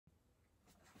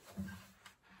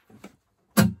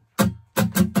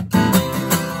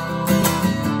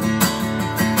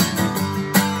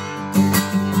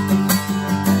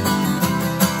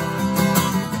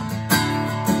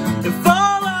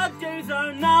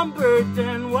numbered,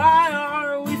 then why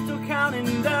are we still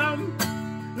counting them?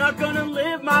 Not gonna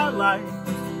live my life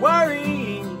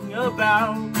worrying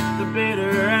about the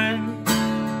bitter end.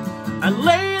 I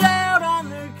laid out on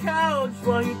the couch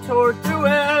while you tore through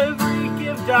every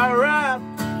gift I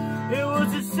wrapped. It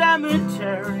was a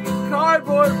cemetery,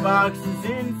 cardboard boxes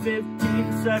in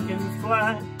 15 seconds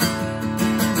flat.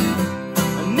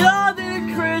 Another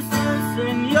Christmas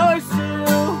and you're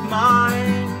still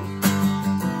mine.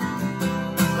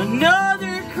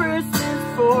 Another Christmas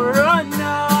for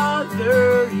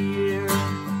another year.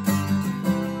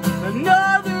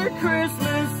 Another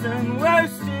Christmas and we're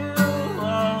still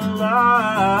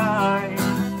alive.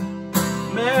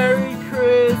 Merry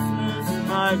Christmas,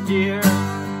 my dear.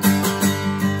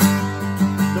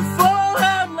 The fall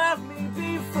had left me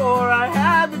before I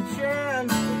had the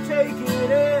chance to take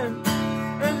it in.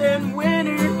 And then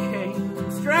winter came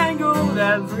and strangled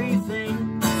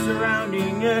everything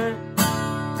surrounding it.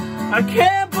 I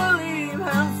can't believe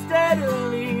how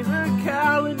steadily the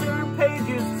calendar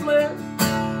pages flip.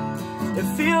 It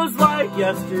feels like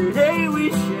yesterday we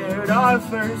shared our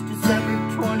first December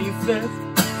 25th.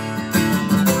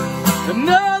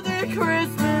 Another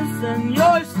Christmas and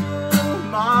you're still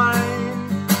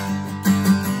mine.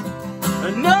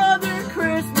 Another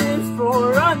Christmas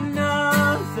for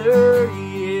another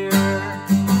year.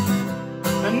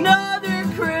 Another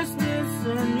Christmas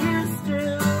and you're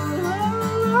still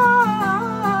alive.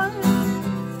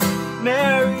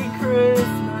 Merry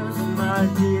Christmas, my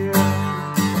dear.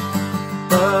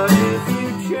 But if you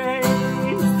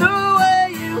change the way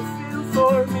you feel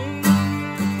for me,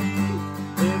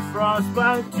 if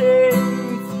frostbite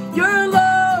takes your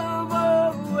love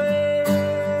away,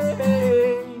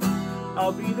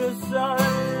 I'll be the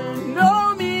sun,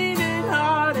 no meaning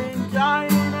hot and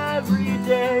dying every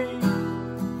day.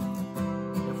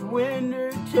 If winter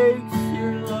takes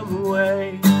your love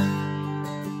away.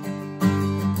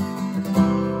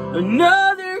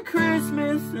 Another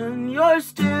Christmas and you're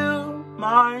still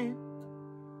mine.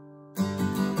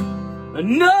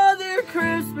 Another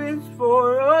Christmas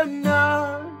for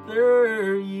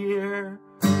another year.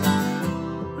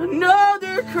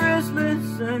 Another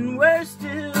Christmas and we're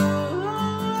still alive.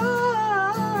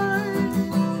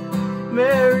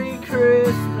 Merry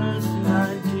Christmas,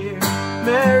 my dear.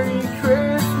 Merry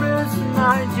Christmas,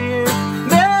 my dear.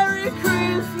 Merry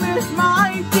Christmas,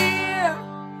 my dear.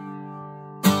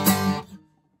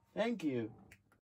 Thank you.